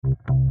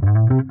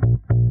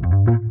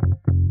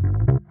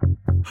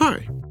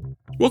Hi,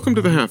 welcome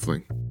to The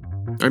Halfling.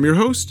 I'm your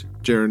host,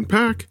 Jaren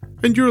Pack,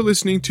 and you're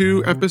listening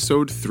to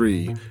Episode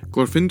 3,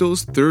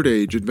 Glorfindel's Third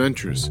Age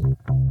Adventures.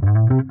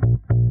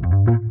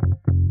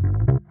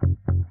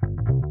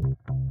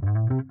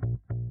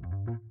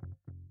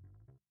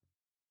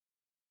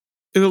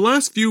 In the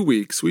last few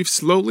weeks, we've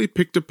slowly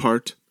picked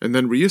apart and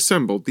then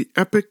reassembled the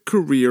epic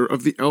career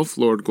of the elf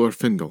lord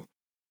Glorfindel.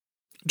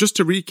 Just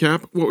to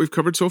recap what we've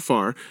covered so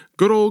far,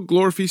 good old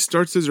Glorfy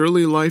starts his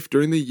early life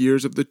during the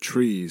years of the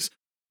trees.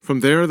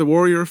 From there, the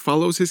warrior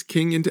follows his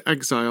king into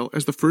exile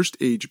as the First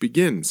Age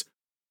begins.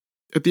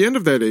 At the end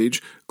of that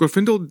age,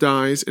 Glorfindel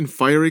dies in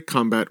fiery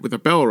combat with a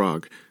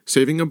Balrog,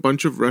 saving a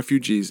bunch of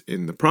refugees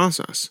in the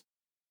process.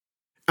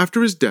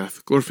 After his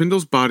death,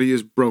 Glorfindel's body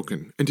is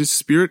broken, and his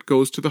spirit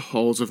goes to the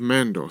halls of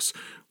Mandos,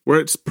 where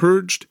it's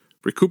purged,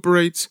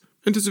 recuperates,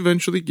 and is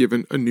eventually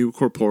given a new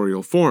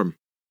corporeal form.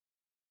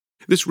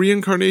 This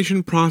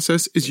reincarnation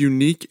process is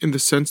unique in the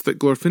sense that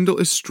Glorfindel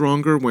is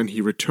stronger when he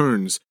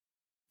returns.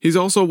 He's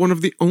also one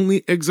of the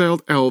only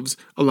exiled elves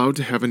allowed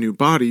to have a new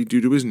body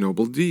due to his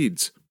noble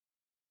deeds.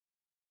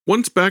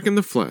 Once back in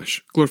the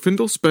flesh,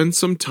 Glorfindel spends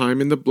some time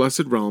in the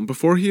Blessed Realm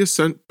before he is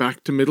sent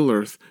back to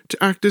Middle-earth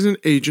to act as an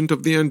agent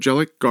of the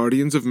angelic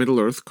guardians of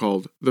Middle-earth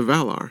called the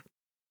Valar.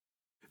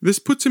 This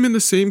puts him in the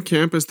same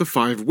camp as the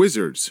 5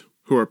 wizards,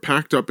 who are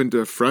packed up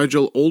into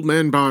fragile old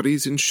man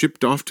bodies and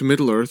shipped off to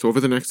Middle-earth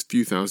over the next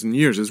few thousand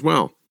years as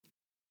well.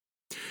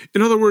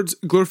 In other words,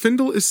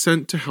 Glorfindel is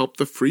sent to help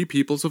the free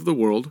peoples of the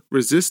world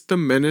resist the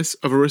menace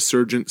of a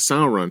resurgent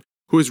Sauron,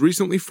 who has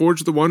recently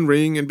forged the One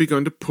Ring and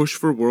begun to push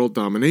for world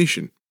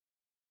domination.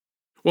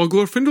 While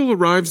Glorfindel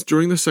arrives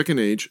during the Second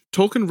Age,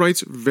 Tolkien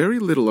writes very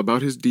little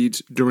about his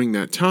deeds during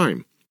that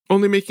time,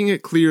 only making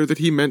it clear that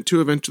he meant to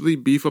eventually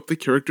beef up the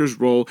character's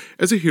role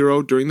as a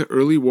hero during the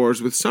early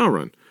wars with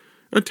Sauron,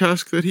 a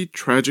task that he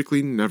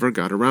tragically never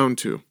got around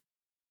to.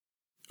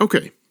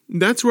 Okay,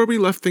 that's where we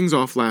left things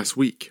off last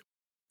week.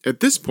 At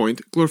this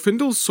point,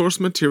 Glorfindel's source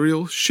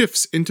material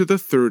shifts into the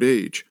Third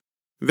Age.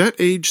 That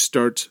age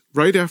starts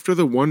right after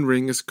the One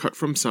Ring is cut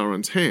from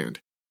Sauron's hand.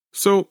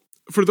 So,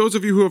 for those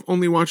of you who have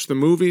only watched the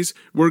movies,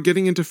 we're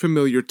getting into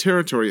familiar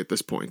territory at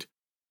this point.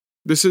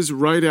 This is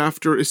right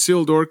after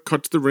Isildur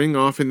cuts the ring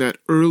off in that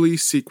early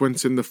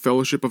sequence in the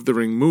Fellowship of the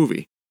Ring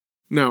movie.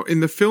 Now, in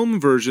the film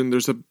version,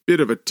 there's a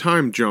bit of a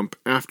time jump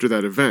after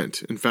that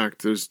event. In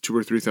fact, there's 2,000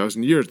 or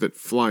 3,000 years that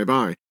fly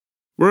by.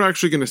 We're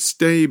actually going to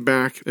stay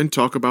back and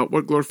talk about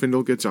what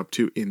Glorfindel gets up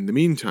to in the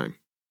meantime.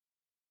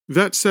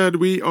 That said,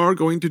 we are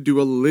going to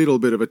do a little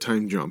bit of a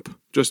time jump,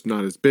 just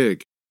not as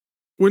big.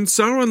 When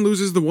Sauron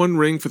loses the One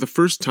Ring for the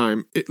first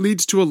time, it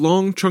leads to a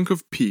long chunk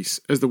of peace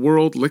as the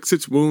world licks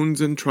its wounds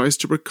and tries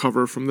to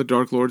recover from the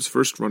Dark Lord's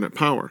first run at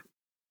power.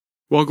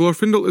 While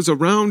Glorfindel is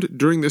around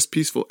during this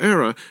peaceful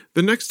era,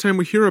 the next time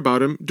we hear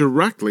about him,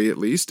 directly at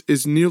least,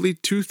 is nearly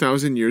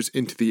 2,000 years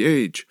into the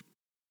age.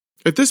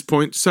 At this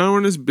point,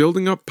 Sauron is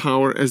building up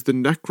power as the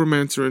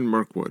Necromancer in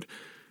Mirkwood.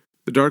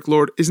 The Dark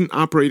Lord isn't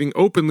operating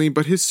openly,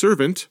 but his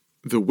servant,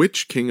 the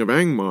Witch King of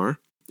Angmar,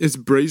 is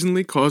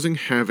brazenly causing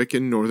havoc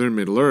in northern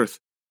Middle-earth.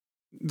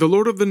 The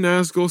Lord of the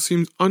Nazgul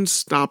seems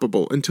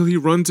unstoppable until he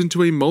runs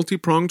into a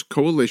multi-pronged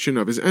coalition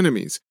of his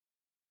enemies.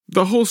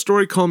 The whole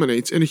story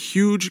culminates in a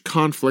huge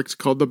conflict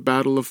called the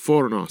Battle of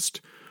Fornost.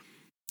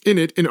 In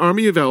it, an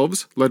army of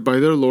elves, led by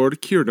their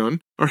lord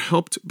Círdan, are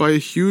helped by a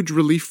huge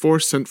relief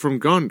force sent from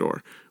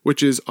Gondor,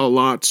 which is a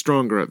lot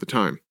stronger at the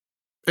time.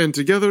 And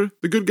together,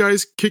 the good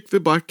guys kick the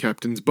Black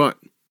Captain's butt.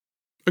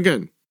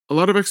 Again, a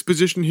lot of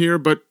exposition here,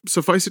 but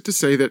suffice it to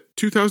say that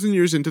 2,000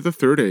 years into the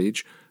Third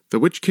Age, the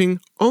Witch King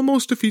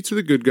almost defeats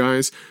the good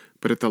guys,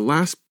 but at the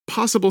last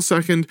possible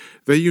second,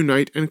 they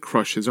unite and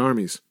crush his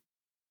armies.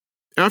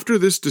 After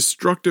this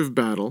destructive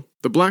battle,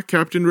 the Black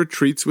Captain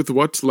retreats with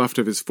what's left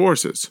of his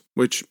forces,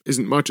 which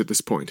isn't much at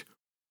this point.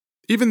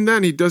 Even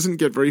then, he doesn't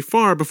get very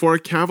far before a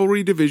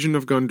cavalry division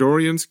of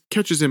Gondorians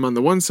catches him on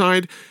the one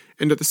side,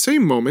 and at the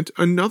same moment,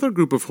 another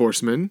group of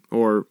horsemen,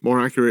 or more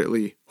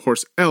accurately,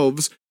 horse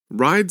elves,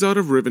 rides out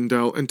of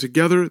Rivendell, and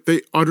together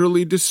they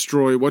utterly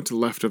destroy what's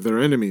left of their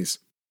enemies.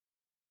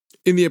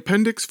 In the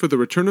appendix for The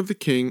Return of the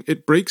King,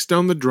 it breaks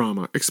down the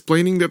drama,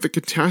 explaining that the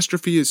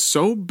catastrophe is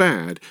so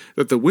bad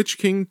that the Witch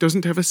King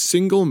doesn't have a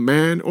single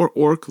man or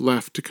orc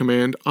left to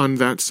command on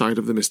that side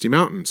of the Misty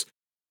Mountains.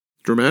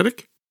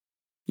 Dramatic?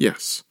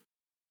 Yes.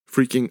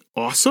 Freaking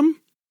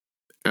awesome?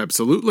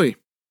 Absolutely.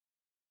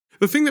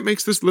 The thing that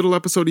makes this little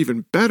episode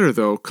even better,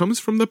 though, comes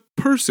from the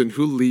person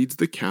who leads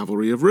the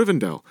cavalry of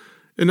Rivendell,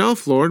 an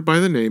elf lord by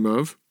the name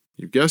of,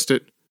 you guessed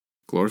it,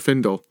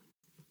 Glorfindel.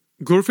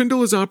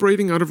 Glorfindel is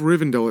operating out of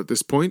Rivendell at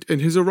this point, and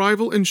his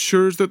arrival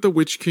ensures that the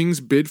Witch King's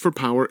bid for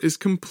power is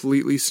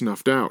completely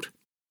snuffed out.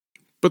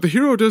 But the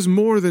hero does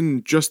more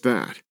than just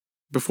that.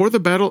 Before the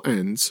battle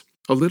ends,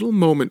 a little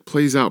moment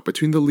plays out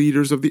between the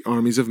leaders of the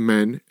armies of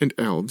men and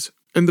elves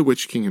and the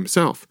Witch King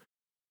himself.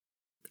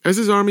 As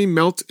his army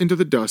melts into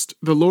the dust,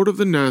 the Lord of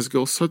the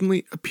Nazgul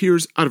suddenly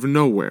appears out of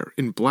nowhere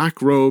in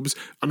black robes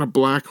on a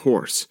black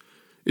horse.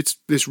 It's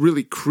this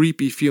really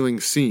creepy feeling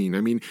scene.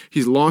 I mean,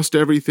 he's lost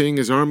everything,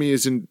 his army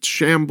is in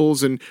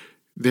shambles, and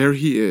there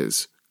he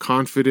is,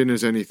 confident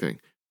as anything.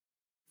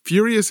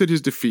 Furious at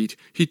his defeat,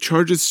 he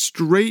charges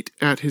straight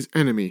at his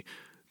enemy,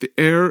 the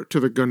heir to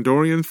the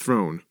Gondorian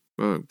throne,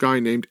 a guy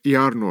named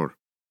Iarnor.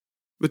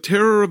 The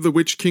terror of the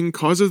Witch King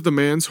causes the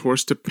man's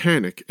horse to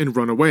panic and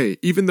run away,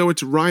 even though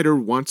its rider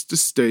wants to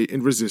stay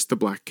and resist the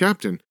Black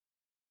Captain.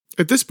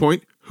 At this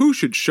point, who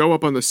should show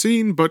up on the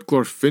scene but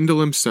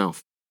Glorfindel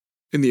himself?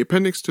 In the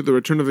appendix to The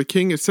Return of the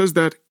King, it says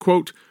that,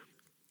 quote,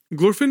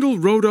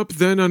 Glorfindel rode up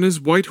then on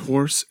his white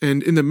horse,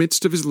 and in the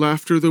midst of his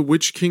laughter the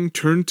Witch King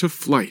turned to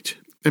flight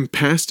and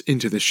passed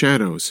into the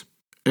shadows.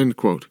 End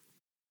quote.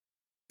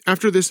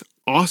 After this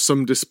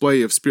awesome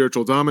display of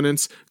spiritual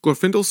dominance,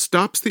 Glorfindel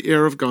stops the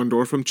heir of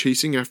Gondor from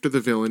chasing after the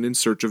villain in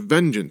search of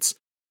vengeance.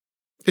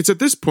 It's at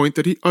this point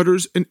that he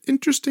utters an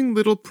interesting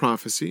little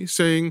prophecy,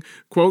 saying,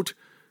 quote,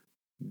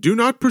 Do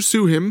not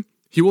pursue him,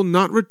 he will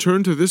not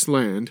return to this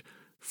land.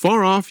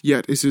 Far off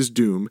yet is his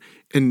doom,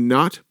 and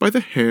not by the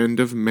hand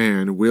of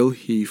man will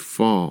he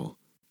fall.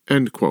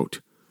 End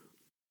quote.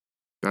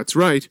 That's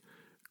right.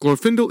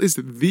 Glorfindel is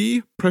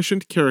the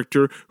prescient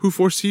character who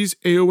foresees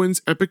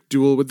Éowyn's epic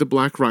duel with the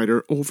Black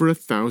Rider over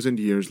 1,000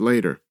 years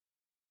later.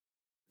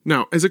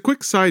 Now, as a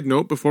quick side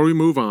note before we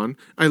move on,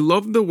 I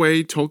love the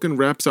way Tolkien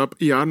wraps up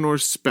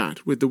Iarnor's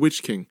spat with the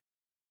Witch King.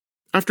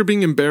 After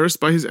being embarrassed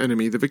by his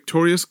enemy, the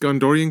victorious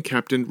Gondorian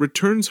captain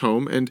returns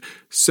home, and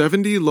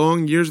 70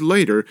 long years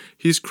later,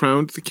 he's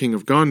crowned the King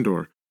of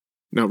Gondor.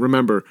 Now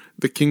remember,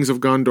 the kings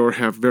of Gondor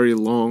have very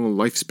long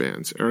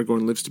lifespans.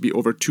 Aragorn lives to be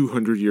over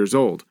 200 years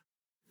old.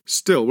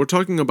 Still, we're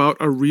talking about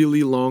a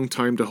really long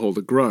time to hold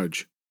a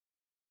grudge.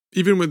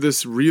 Even with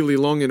this really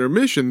long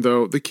intermission,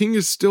 though, the king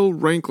is still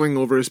rankling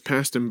over his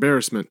past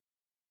embarrassment.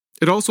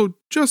 It also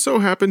just so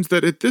happens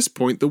that at this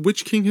point the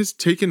Witch King has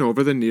taken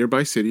over the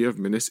nearby city of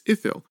Minas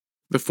Ithil,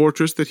 the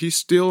fortress that he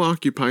still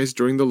occupies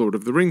during the Lord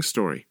of the Rings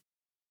story.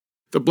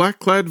 The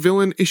black-clad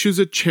villain issues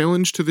a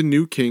challenge to the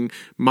new king,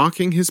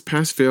 mocking his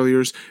past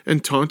failures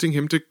and taunting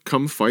him to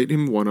come fight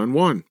him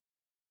one-on-one.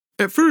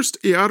 At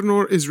first,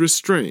 Iarnor is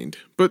restrained,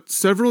 but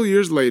several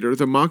years later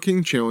the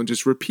mocking challenge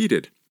is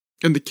repeated,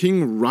 and the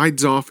king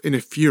rides off in a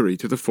fury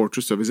to the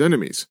fortress of his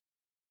enemies.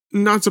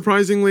 Not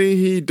surprisingly,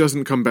 he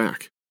doesn't come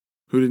back.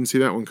 Who didn't see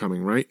that one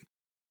coming, right?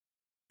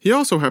 He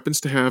also happens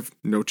to have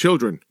no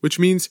children, which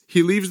means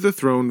he leaves the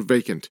throne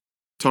vacant.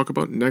 Talk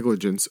about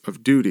negligence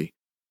of duty.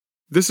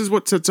 This is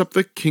what sets up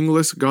the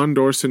kingless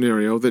Gondor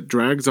scenario that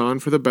drags on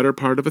for the better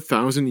part of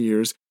 1,000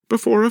 years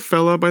before a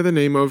fella by the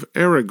name of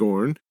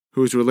Aragorn,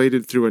 who is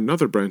related through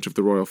another branch of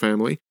the royal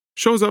family,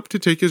 shows up to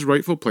take his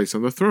rightful place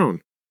on the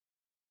throne.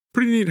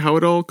 Pretty neat how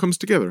it all comes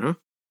together, huh?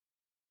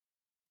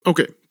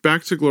 Okay,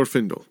 back to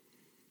Glorfindel.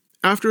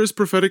 After his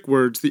prophetic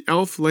words, the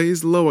elf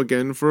lays low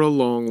again for a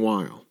long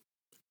while.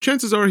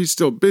 Chances are he's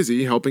still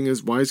busy helping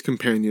his wise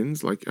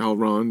companions, like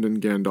Elrond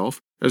and Gandalf,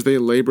 as they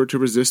labor to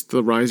resist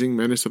the rising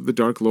menace of the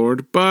Dark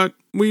Lord, but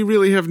we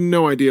really have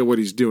no idea what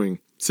he's doing,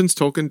 since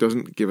Tolkien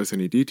doesn't give us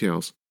any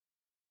details.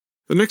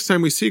 The next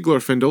time we see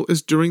Glorfindel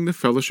is during the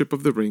Fellowship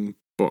of the Ring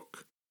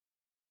book.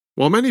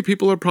 While many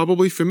people are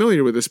probably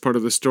familiar with this part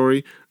of the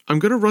story, I'm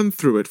going to run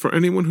through it for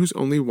anyone who's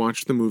only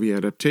watched the movie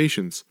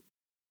adaptations.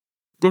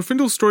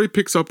 Glorfindel's story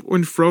picks up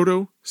when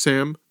Frodo,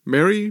 Sam,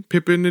 Merry,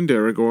 Pippin, and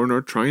Aragorn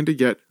are trying to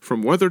get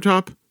from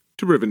Weathertop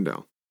to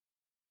Rivendell.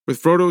 With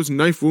Frodo's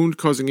knife wound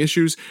causing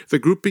issues, the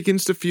group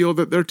begins to feel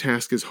that their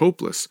task is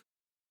hopeless.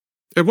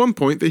 At one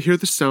point, they hear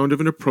the sound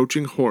of an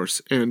approaching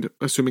horse, and,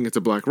 assuming it's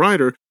a Black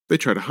Rider, they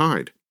try to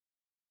hide.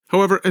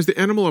 However, as the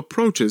animal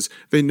approaches,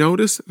 they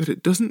notice that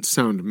it doesn't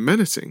sound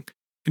menacing.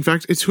 In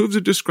fact, its hooves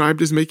are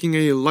described as making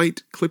a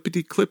light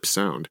clippity-clip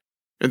sound,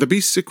 and the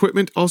beast's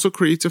equipment also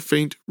creates a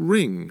faint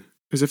ring,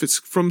 as if it's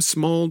from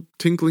small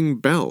tinkling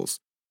bells.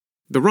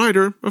 The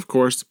rider, of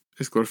course,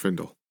 is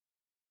Glorfindel.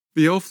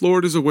 The Elf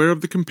Lord is aware of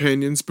the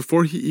companions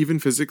before he even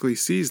physically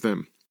sees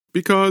them,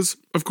 because,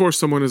 of course,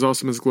 someone as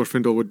awesome as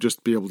Glorfindel would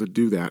just be able to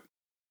do that.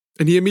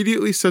 And he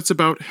immediately sets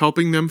about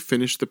helping them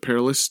finish the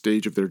perilous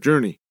stage of their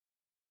journey.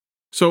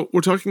 So,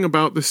 we're talking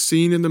about the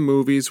scene in the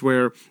movies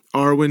where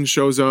Arwen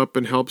shows up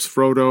and helps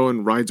Frodo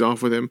and rides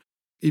off with him.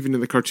 Even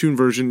in the cartoon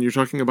version, you're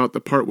talking about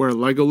the part where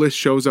Legolas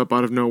shows up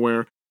out of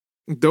nowhere.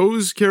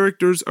 Those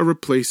characters are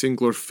replacing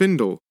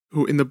Glorfindel,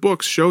 who in the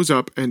books shows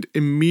up and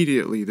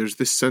immediately there's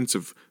this sense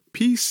of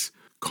peace,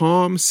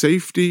 calm,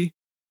 safety,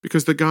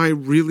 because the guy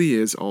really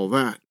is all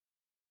that.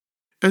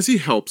 As he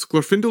helps,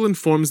 Glorfindel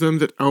informs them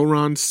that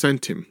Elrond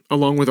sent him,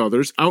 along with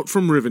others, out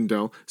from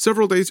Rivendell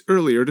several days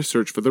earlier to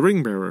search for the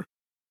ring-bearer.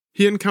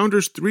 He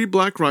encounters 3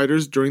 Black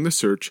Riders during the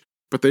search,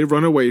 but they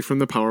run away from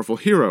the powerful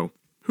hero,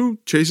 who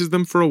chases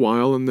them for a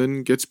while and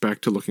then gets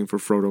back to looking for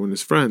Frodo and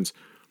his friends.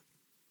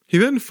 He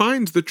then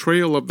finds the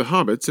trail of the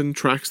hobbits and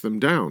tracks them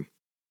down.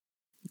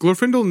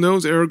 Glorfindel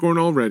knows Aragorn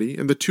already,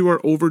 and the two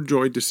are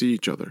overjoyed to see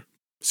each other.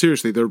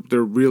 Seriously, they're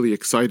really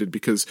excited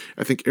because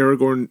I think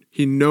Aragorn,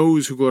 he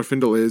knows who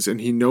Glorfindel is and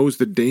he knows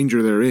the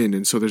danger they're in,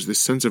 and so there's this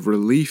sense of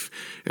relief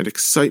and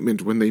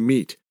excitement when they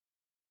meet.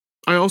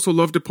 I also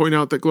love to point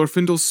out that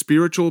Glorfindel's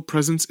spiritual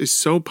presence is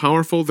so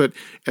powerful that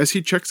as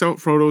he checks out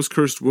Frodo's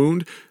cursed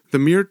wound, the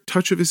mere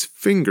touch of his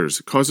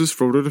fingers causes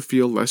Frodo to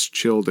feel less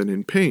chilled and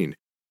in pain.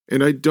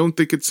 And I don't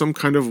think it's some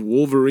kind of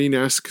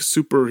Wolverine-esque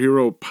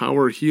superhero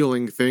power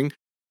healing thing.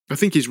 I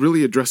think he's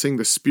really addressing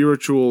the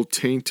spiritual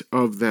taint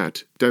of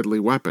that deadly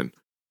weapon.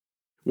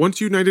 Once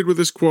united with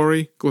his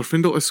quarry,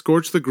 Glorfindel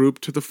escorts the group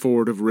to the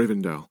ford of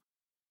Rivendell.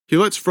 He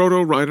lets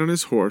Frodo ride on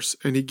his horse,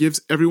 and he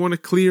gives everyone a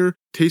clear,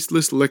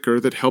 tasteless liquor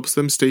that helps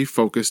them stay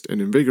focused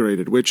and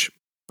invigorated, which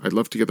I'd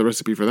love to get the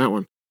recipe for that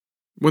one.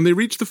 When they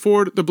reach the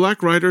ford, the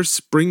Black Riders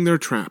spring their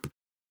trap,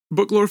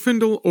 but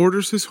Glorfindel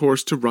orders his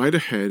horse to ride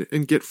ahead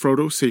and get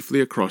Frodo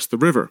safely across the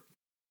river.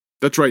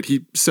 That's right,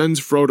 he sends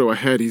Frodo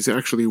ahead. He's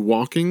actually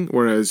walking,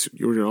 whereas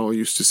you're all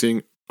used to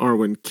seeing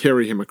Arwen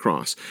carry him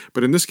across.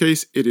 But in this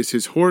case, it is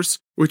his horse,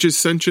 which is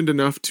sentient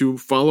enough to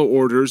follow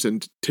orders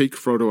and take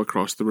Frodo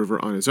across the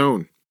river on his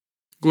own.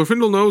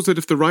 Glorfindel knows that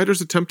if the riders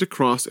attempt to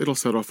cross, it'll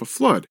set off a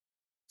flood.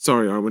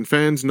 Sorry, Arwen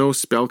fans, no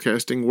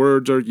spellcasting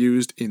words are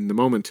used in the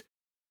moment.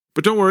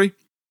 But don't worry,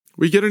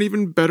 we get an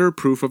even better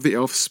proof of the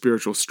elf's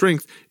spiritual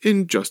strength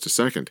in just a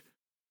second.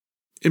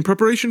 In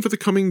preparation for the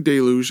coming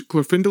deluge,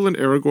 Glorfindel and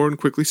Aragorn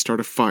quickly start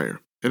a fire,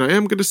 and I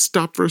am going to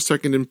stop for a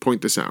second and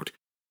point this out.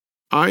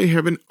 I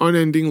have an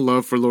unending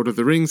love for Lord of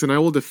the Rings, and I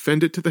will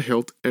defend it to the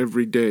hilt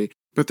every day,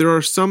 but there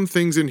are some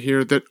things in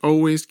here that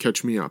always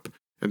catch me up,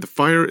 and the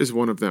fire is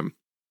one of them.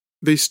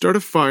 They start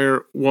a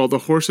fire while the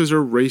horses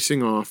are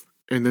racing off,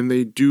 and then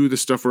they do the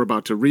stuff we're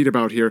about to read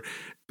about here.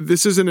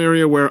 This is an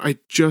area where I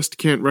just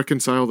can't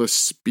reconcile the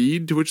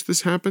speed to which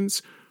this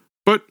happens,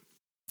 but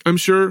I'm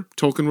sure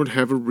Tolkien would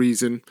have a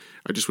reason.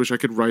 I just wish I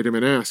could write him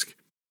and ask.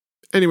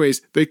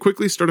 Anyways, they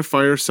quickly start a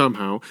fire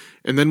somehow,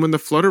 and then when the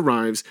flood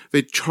arrives,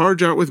 they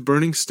charge out with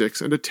burning sticks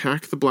and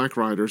attack the Black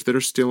Riders that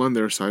are still on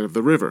their side of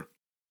the river.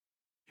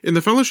 In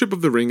the Fellowship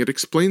of the Ring, it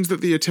explains that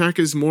the attack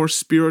is more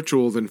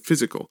spiritual than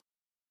physical.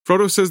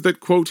 Frodo says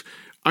that, quote,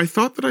 "I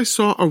thought that I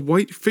saw a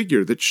white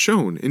figure that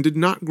shone and did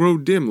not grow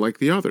dim like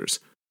the others.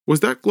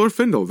 Was that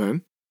Glorfindel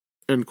then?"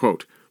 End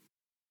quote.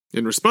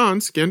 In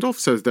response, Gandalf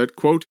says that,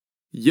 quote,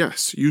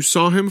 "Yes, you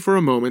saw him for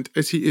a moment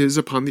as he is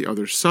upon the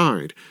other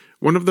side,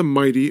 one of the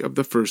mighty of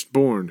the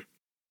firstborn.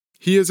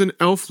 He is an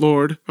elf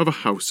lord of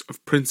a house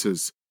of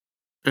princes."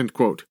 End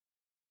quote.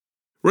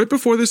 Right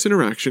before this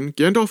interaction,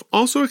 Gandalf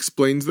also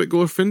explains that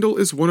Glorfindel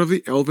is one of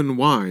the Elven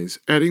Wise,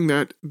 adding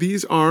that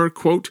these are,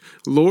 quote,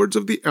 "lords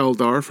of the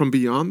Eldar from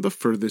beyond the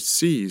furthest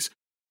seas.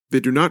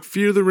 They do not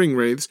fear the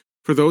Ringwraiths,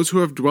 for those who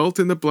have dwelt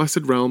in the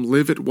Blessed Realm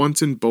live at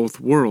once in both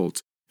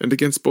worlds, and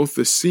against both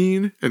the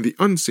seen and the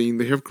unseen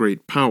they have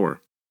great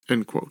power."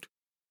 End quote.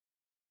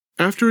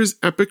 After his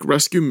epic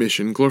rescue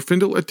mission,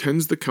 Glorfindel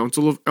attends the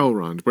Council of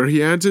Elrond, where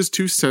he adds his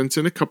 2 cents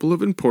in a couple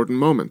of important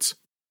moments.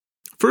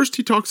 First,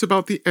 he talks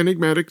about the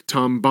enigmatic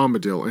Tom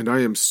Bombadil, and I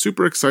am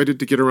super excited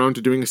to get around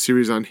to doing a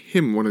series on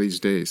him one of these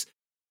days.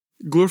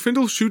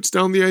 Glorfindel shoots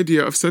down the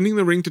idea of sending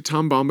the ring to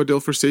Tom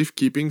Bombadil for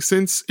safekeeping,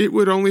 since it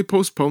would only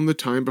postpone the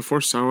time before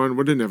Sauron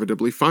would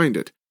inevitably find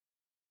it.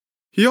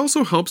 He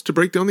also helps to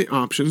break down the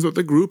options that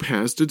the group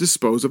has to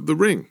dispose of the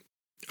ring,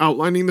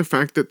 outlining the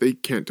fact that they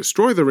can't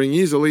destroy the ring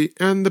easily,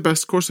 and the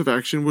best course of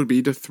action would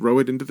be to throw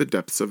it into the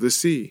depths of the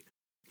sea.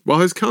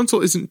 While his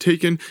counsel isn't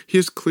taken, he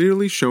is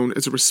clearly shown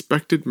as a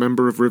respected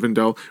member of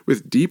Rivendell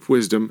with deep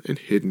wisdom and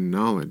hidden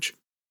knowledge.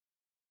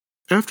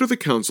 After the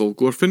council,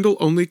 Glorfindel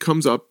only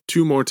comes up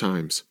 2 more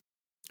times.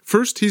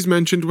 First, he's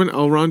mentioned when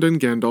Elrond and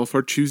Gandalf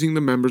are choosing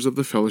the members of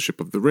the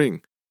Fellowship of the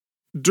Ring.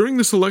 During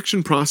the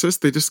selection process,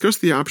 they discuss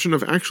the option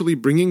of actually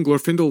bringing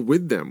Glorfindel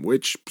with them,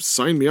 which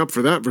sign me up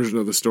for that version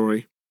of the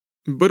story.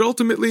 But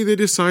ultimately, they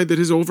decide that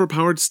his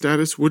overpowered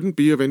status wouldn't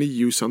be of any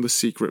use on the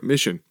secret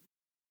mission.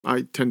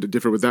 I tend to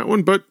differ with that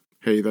one, but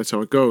hey, that's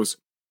how it goes.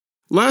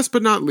 Last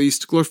but not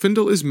least,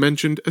 Glorfindel is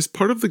mentioned as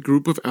part of the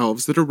group of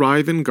elves that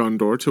arrive in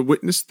Gondor to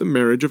witness the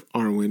marriage of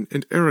Arwen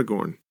and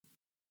Aragorn.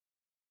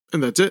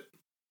 And that's it.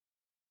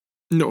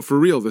 No, for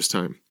real this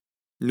time.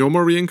 No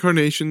more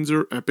reincarnations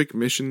or epic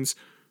missions.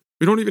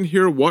 We don't even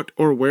hear what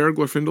or where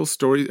Glorfindel's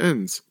story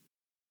ends.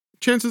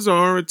 Chances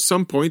are, at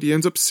some point, he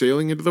ends up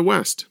sailing into the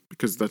west,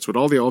 because that's what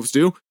all the elves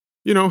do,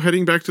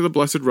 heading back to the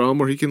Blessed Realm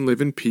where he can live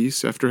in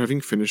peace after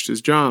having finished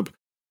his job.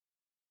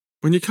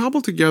 When you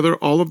cobble together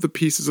all of the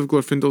pieces of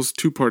Glorfindel's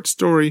 2-part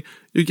story,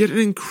 you get an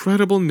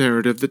incredible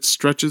narrative that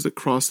stretches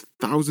across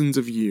thousands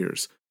of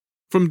years.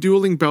 From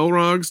dueling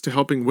Balrogs to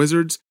helping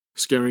wizards,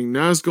 scaring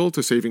Nazgul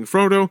to saving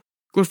Frodo,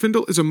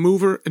 Glorfindel is a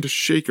mover and a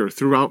shaker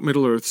throughout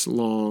Middle-earth's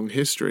long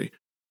history.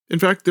 In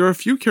fact, there are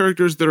few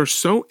characters that are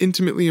so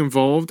intimately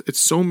involved at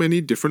so many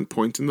different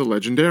points in the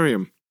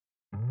legendarium.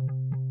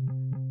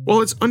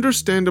 While it's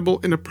understandable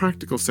in a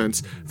practical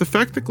sense, the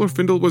fact that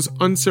Glorfindel was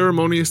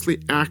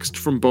unceremoniously axed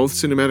from both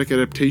cinematic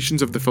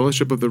adaptations of The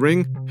Fellowship of the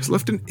Ring has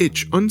left an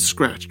itch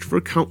unscratched for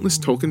countless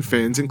Tolkien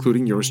fans,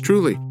 including yours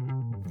truly.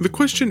 The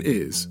question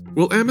is,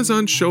 will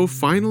Amazon's show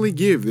finally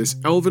give this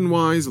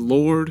elven-wise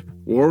lord,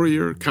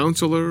 warrior,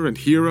 counselor, and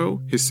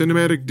hero his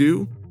cinematic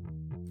due?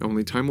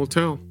 Only time will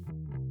tell.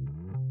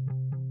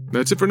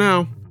 That's it for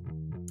now.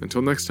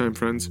 Until next time,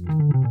 friends.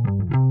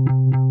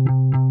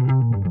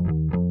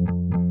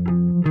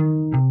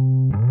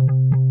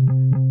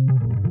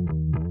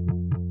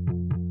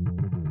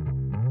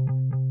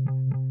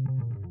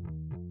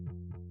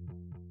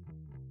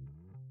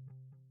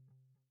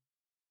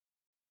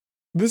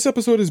 This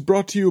episode is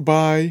brought to you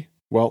by,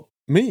 well,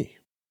 me.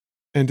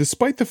 And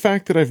despite the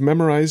fact that I've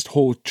memorized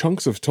whole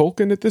chunks of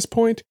Tolkien at this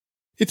point,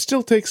 it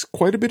still takes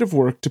quite a bit of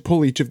work to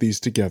pull each of these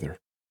together.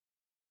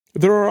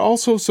 There are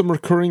also some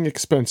recurring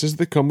expenses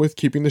that come with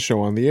keeping the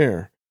show on the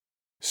air.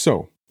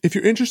 So, if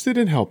you're interested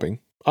in helping,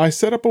 I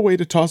set up a way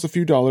to toss a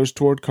few dollars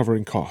toward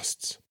covering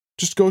costs.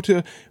 Just go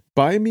to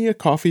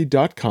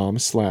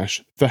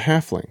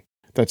buymeacoffee.com/thehalfling.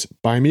 That's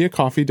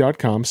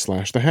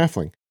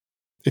buymeacoffee.com/thehalfling.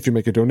 If you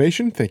make a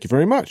donation, thank you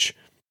very much.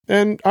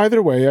 And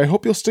either way, I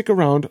hope you'll stick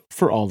around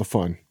for all the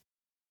fun.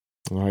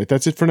 All right,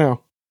 that's it for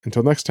now.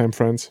 Until next time,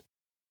 friends.